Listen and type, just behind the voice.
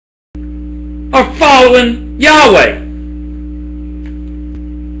are following Yahweh.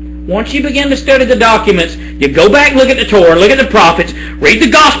 Once you begin to study the documents, you go back and look at the Torah, look at the prophets, read the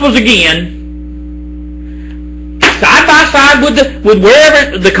Gospels again, side by side with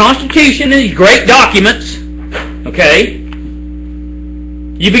wherever the Constitution and these great documents, okay,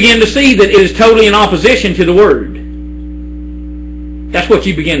 you begin to see that it is totally in opposition to the Word. That's what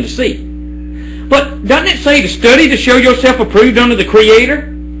you begin to see. But doesn't it say to study to show yourself approved unto the Creator?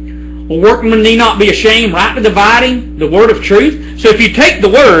 A workman need not be ashamed, rightly dividing the word of truth. So if you take the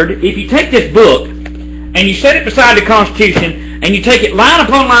Word, if you take this book, and you set it beside the Constitution, and you take it line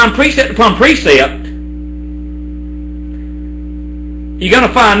upon line, precept upon precept, you're going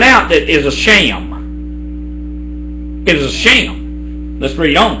to find out that it is a sham. It is a sham. Let's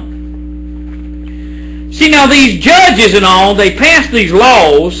read on. See, now these judges and all, they pass these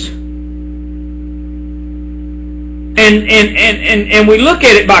laws, and we look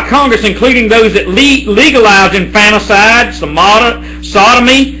at it by Congress, including those that legalize infanticide,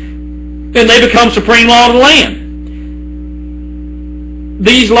 sodomy, and they become supreme law of the land.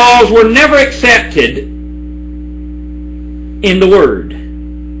 These laws were never accepted in the Word.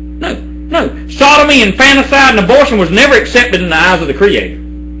 No. Sodomy, infanticide, and abortion was never accepted in the eyes of the Creator.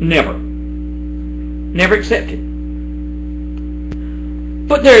 Never. Never accepted.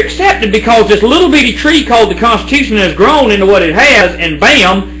 But they're accepted because this little bitty tree called the Constitution has grown into what it has, and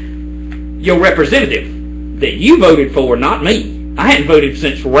bam, your representative that you voted for, not me. I hadn't voted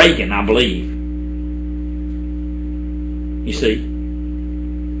since Reagan, I believe. You see,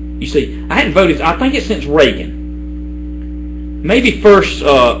 I hadn't voted, I think it's since Reagan. Maybe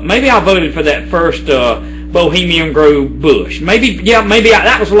I voted for that first Bohemian Grove Bush.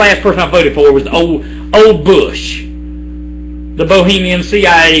 That was the last person I voted for, was the old Bush. The Bohemian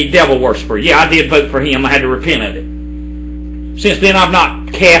CIA devil worshiper. Yeah, I did vote for him. I had to repent of it. Since then, I've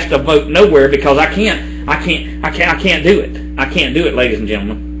not cast a vote nowhere because I can't do it. I can't do it, ladies and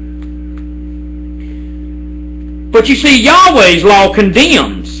gentlemen. But you see, Yahweh's law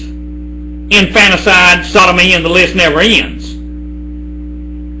condemns infanticide, sodomy, and the list never ends.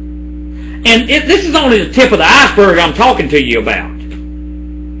 And this is only the tip of the iceberg I'm talking to you about.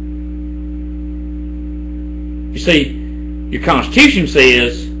 You see, your Constitution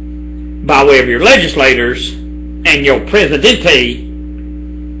says, by way of your legislators and your presidente,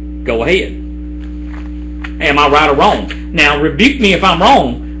 go ahead. Am I right or wrong? Now, rebuke me if I'm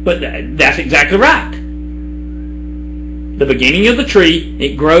wrong, but that's exactly right. The beginning of the tree,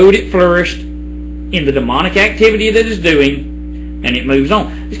 it growed, it flourished in the demonic activity that it's doing, and it moves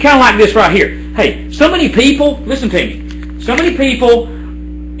on. It's kind of like this right here. Hey, so many people, listen to me, so many people,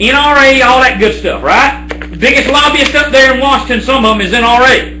 NRA, all that good stuff, right? The biggest lobbyist up there in Washington, some of them is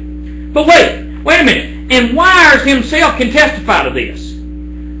NRA. But wait a minute. And Wires himself can testify to this.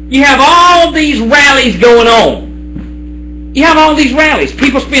 You have all these rallies going on. You have all these rallies.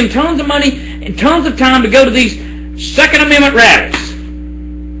 People spend tons of money and tons of time to go to these Second Amendment rallies.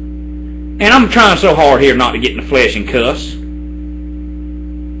 And I'm trying so hard here not to get in the flesh and cuss.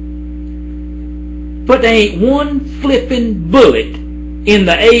 But there ain't one flipping bullet in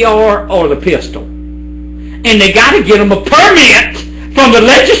the AR or the pistol. And they got to get them a permit from the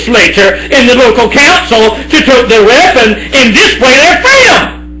legislature and the local council to tote their weapon and display their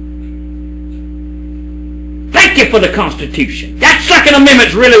freedom. Thank you for the Constitution. That Second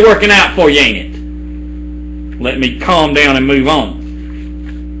Amendment's really working out for you, ain't it? Let me calm down and move on.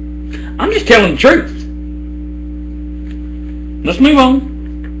 I'm just telling the truth. Let's move on.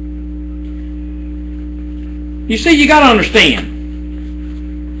 You see, you got to understand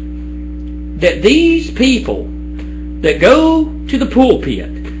that these people that go to the pulpit,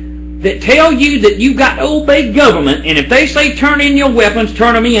 that tell you that you've got to obey government, and if they say turn in your weapons,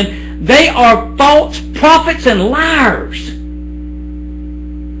 turn them in, they are false prophets and liars.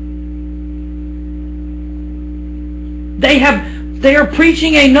 They are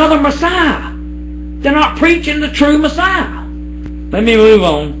preaching another Messiah. They're not preaching the true Messiah. Let me move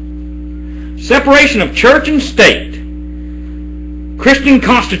on. Separation of church and state. Christian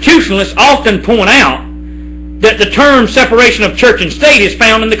constitutionalists often point out that the term separation of church and state is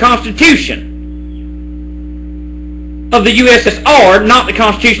found in the Constitution of the USSR, not the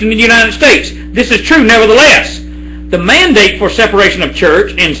Constitution of the United States. This is true nevertheless. The mandate for separation of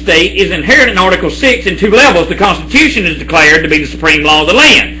church and state is inherent in Article 6 in 2 levels. The Constitution is declared to be the supreme law of the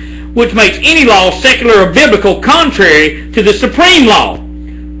land, which makes any law secular or biblical contrary to the supreme law.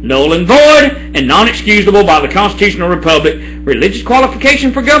 Null and void and non-excusable by the constitutional republic. Religious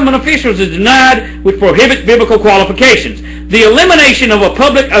qualification for government officials is denied, which prohibits biblical qualifications. The elimination of a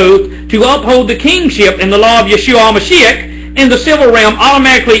public oath to uphold the kingship in the law of Yeshua HaMashiach in the civil realm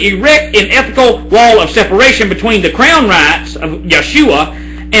automatically erect an ethical wall of separation between the crown rights of Yeshua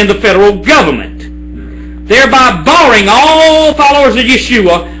and the federal government, thereby barring all followers of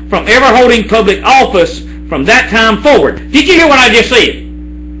Yeshua from ever holding public office from that time forward. Did you hear what I just said?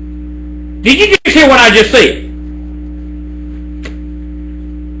 Did you just hear what I just said?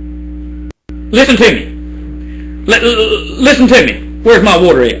 Listen to me. Listen to me. Where's my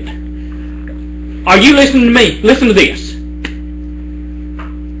water at? Are you listening to me? Listen to this.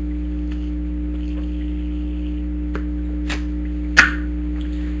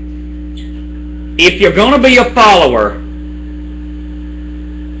 If you're going to be a follower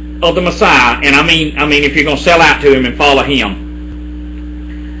of the Messiah, and I mean if you're going to sell out to him and follow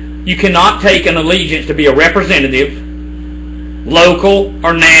him, you cannot take an allegiance to be a representative, local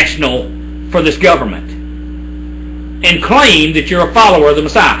or national, for this government and claim that you're a follower of the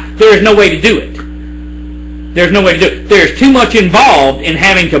Messiah. There is no way to do it. There's no way to do it. There's too much involved in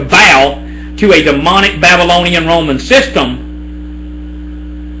having to bow to a demonic Babylonian Roman system.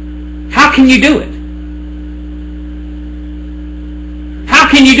 How can you do it? How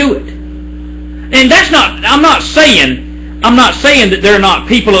can you do it? And that's not, I'm not saying that there are not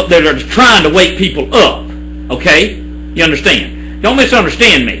people up there that are trying to wake people up. Okay? You understand? Don't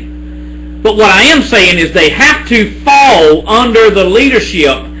misunderstand me. But what I am saying is they have to fall under the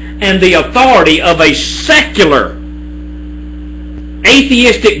leadership and the authority of a secular,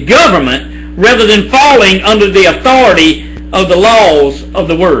 atheistic government rather than falling under the authority of the laws of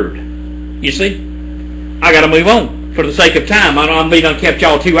the Word. You see? I got to move on for the sake of time. I know I'm done kept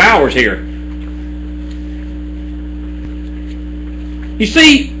y'all 2 hours here. You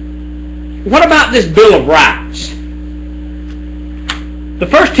see, what about this Bill of Rights? The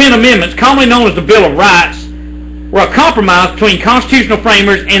first 10 amendments, commonly known as the Bill of Rights, were a compromise between constitutional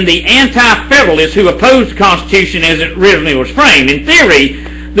framers and the anti-federalists who opposed the Constitution as it originally was framed. In theory,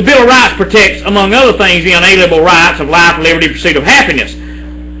 the Bill of Rights protects, among other things, the unalienable rights of life, liberty, and pursuit of happiness.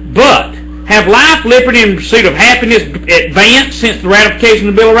 But have life, liberty, and pursuit of happiness advanced since the ratification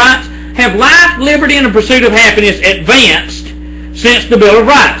of the Bill of Rights? Have life, liberty, and the pursuit of happiness advanced since the Bill of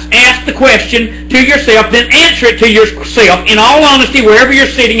Rights? Ask the question to yourself, then answer it to yourself in all honesty, wherever you're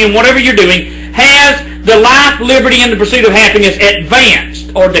sitting and whatever you're doing. Has the life, liberty, and the pursuit of happiness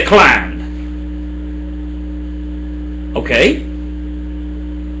advanced or declined? Okay.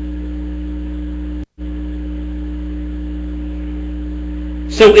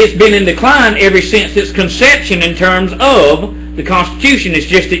 So it's been in decline ever since its conception in terms of the Constitution. It's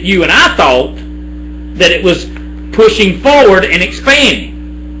just that you and I thought that it was pushing forward and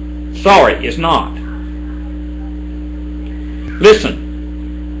expanding. Sorry, it's not. Listen,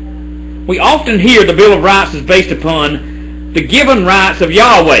 we often hear the Bill of Rights is based upon the given rights of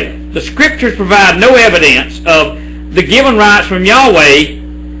Yahweh. The Scriptures provide no evidence of the given rights from Yahweh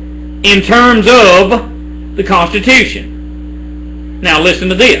in terms of the Constitution. Now listen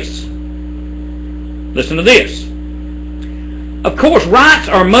to this. Listen to this. Of course, rights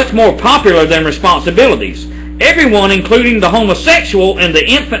are much more popular than responsibilities. Everyone, including the homosexual and the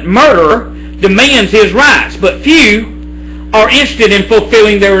infant murderer, demands his rights, but few are interested in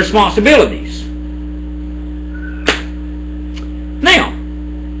fulfilling their responsibilities. Now,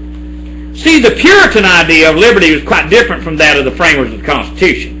 see, the Puritan idea of liberty was quite different from that of the framers of the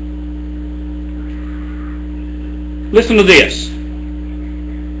Constitution. Listen to this.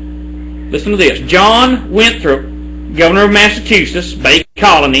 Listen to this. John Winthrop, governor of Massachusetts, Bay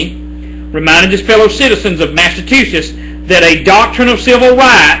Colony, reminded his fellow citizens of Massachusetts that a doctrine of civil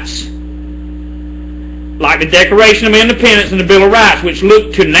rights, like the Declaration of Independence and the Bill of Rights, which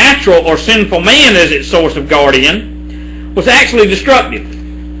looked to natural or sinful man as its source of guardian, was actually destructive.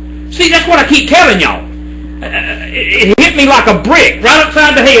 See, that's what I keep telling y'all. It hit me like a brick right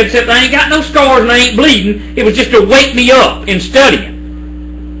upside the head, except I ain't got no scars and I ain't bleeding. It was just to wake me up in studying.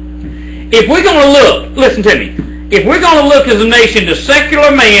 If we're going to look, listen to me, if we're going to look as a nation to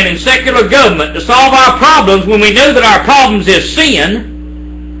secular man and secular government to solve our problems when we know that our problems is sin,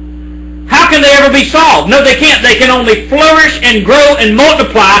 how can they ever be solved? No, they can't. They can only flourish and grow and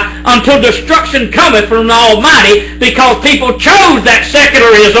multiply until destruction cometh from the Almighty, because people chose that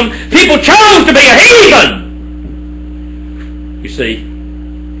secularism. People chose to be a heathen. You see?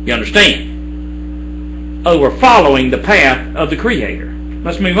 You understand? Over following the path of the Creator.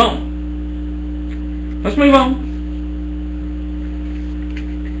 Let's move on. Let's move on.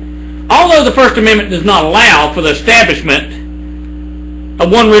 Although the First Amendment does not allow for the establishment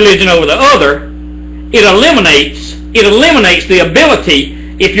of one religion over the other, it eliminates the ability,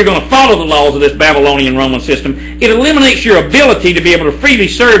 if you're going to follow the laws of this Babylonian Roman system, it eliminates your ability to be able to freely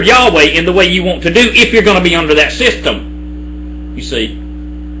serve Yahweh in the way you want to do if you're going to be under that system. You see.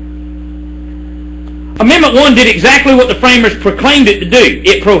 Amendment 1 did exactly what the framers proclaimed it to do.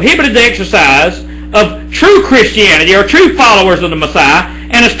 It prohibited the exercise of true Christianity or true followers of the Messiah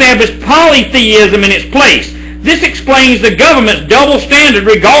and established polytheism in its place. This explains the government's double standard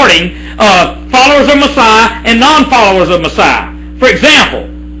regarding followers of Messiah and non-followers of Messiah. For example,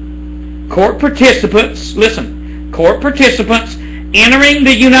 court participants entering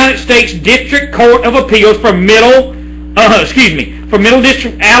the United States District Court of Appeals for Middle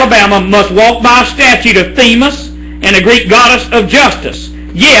District Alabama must walk by a statue of Themis and a Greek goddess of justice.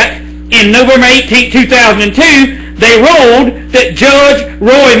 Yet, in November 18, 2002, they ruled that Judge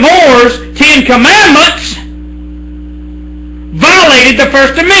Roy Moore's 10 Commandments violated the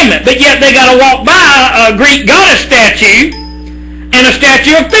First Amendment, but yet they got to walk by a Greek goddess statue and a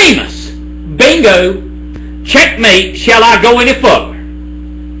statue of Themis. Bingo. Checkmate. Shall I go any further?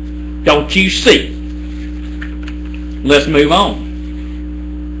 Don't you see? Let's move on.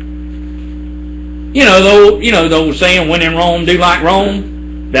 You know the old saying, when in Rome, do like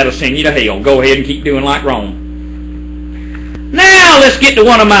Rome. That'll send you to hell. Go ahead and keep doing like Rome. Now let's get to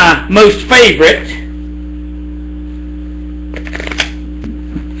one of my most favorite.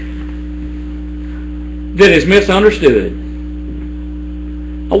 That is misunderstood.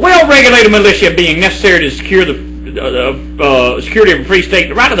 A well-regulated militia being necessary to secure the security of a free state,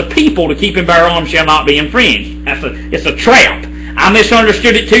 the right of the people to keep and bear arms shall not be infringed. It's a trap. I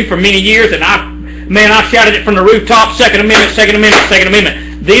misunderstood it too for many years, and I shouted it from the rooftop, Second Amendment, Second Amendment, Second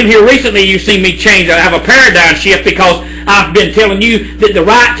Amendment. Then here recently you see me change. I have a paradigm shift because I've been telling you that the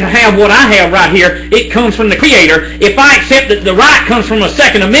right to have what I have right here, it comes from the Creator. If I accept that the right comes from a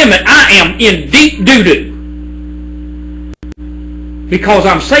Second Amendment, I am in deep doo-doo. Because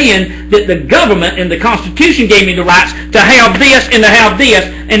I'm saying that the government and the Constitution gave me the rights to have this and to have this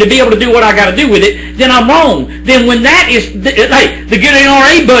and to be able to do what I got to do with it, then I'm wrong. Then when that is, hey, the good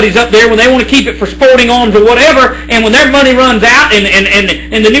NRA buddies up there, when they want to keep it for sporting arms or whatever, and when their money runs out and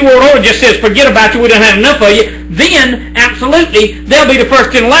the New World Order just says, forget about you, we don't have enough of you, then absolutely they'll be the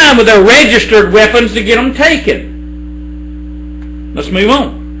first in line with their registered weapons to get them taken. Let's move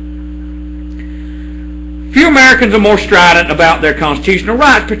on. Few Americans are more strident about their constitutional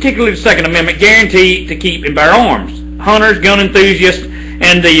rights, particularly the Second Amendment guarantee to keep and bear arms. Hunters, gun enthusiasts,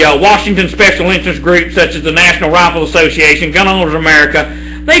 and the Washington Special Interest Group, such as the National Rifle Association, Gun Owners of America,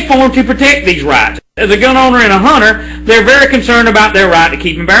 they formed to protect these rights. As a gun owner and a hunter, they're very concerned about their right to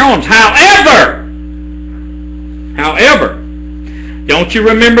keep and bear arms. However, don't you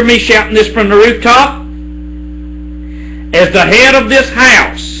remember me shouting this from the rooftop? As the head of this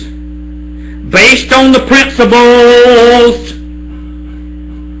house, based on the principles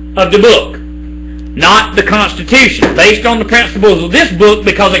of the book, not the Constitution. Based on the principles of this book,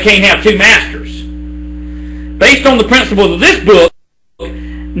 because I can't have two masters. Based on the principles of this book,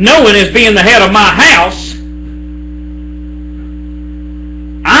 knowing as being the head of my house,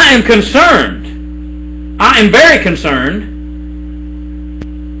 I am concerned. I am very concerned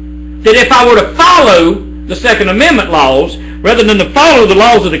that if I were to follow the Second Amendment laws, rather than to follow the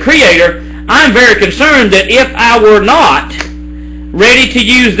laws of the Creator, I'm very concerned that if I were not ready to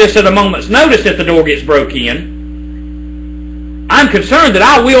use this at a moment's notice if the door gets broke in, I'm concerned that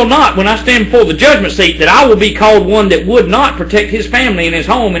I will not, when I stand before the judgment seat, that I will be called one that would not protect his family and his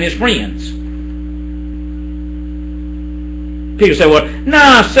home and his friends. People say, well,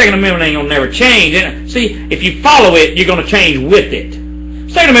 nah, Second Amendment ain't going to never change. See, if you follow it, you're going to change with it.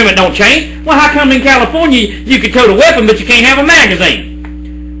 Second Amendment don't change. Well, how come in California you can tote a weapon but you can't have a magazine?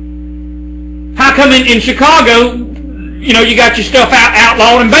 How come in Chicago, you got your stuff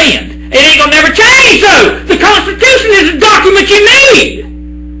outlawed and banned? It ain't going to never change, though. The Constitution is a document you need.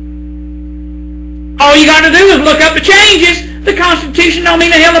 All you got to do is look up the changes. The Constitution don't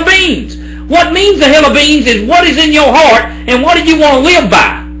mean a hill of beans. What means a hill of beans is what is in your heart and what do you want to live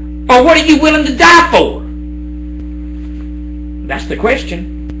by? Or what are you willing to die for? That's the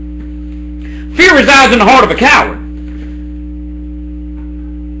question. Fear resides in the heart of a coward.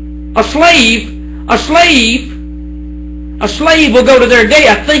 A slave will go to their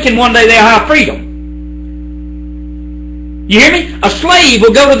death thinking one day they'll have freedom. You hear me? A slave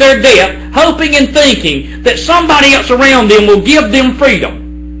will go to their death hoping and thinking that somebody else around them will give them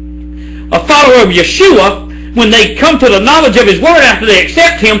freedom. A follower of Yeshua, when they come to the knowledge of His Word after they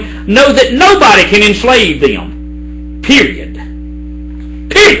accept Him, know that nobody can enslave them. Period.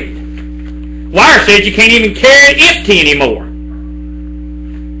 Period. Wire says you can't even carry it empty anymore.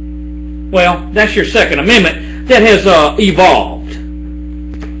 Well, that's your Second Amendment that has evolved.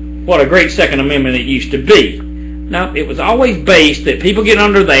 What a great Second Amendment it used to be. No, it was always based that people get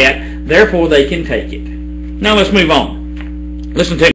under that, therefore they can take it. Now let's move on. Listen to me.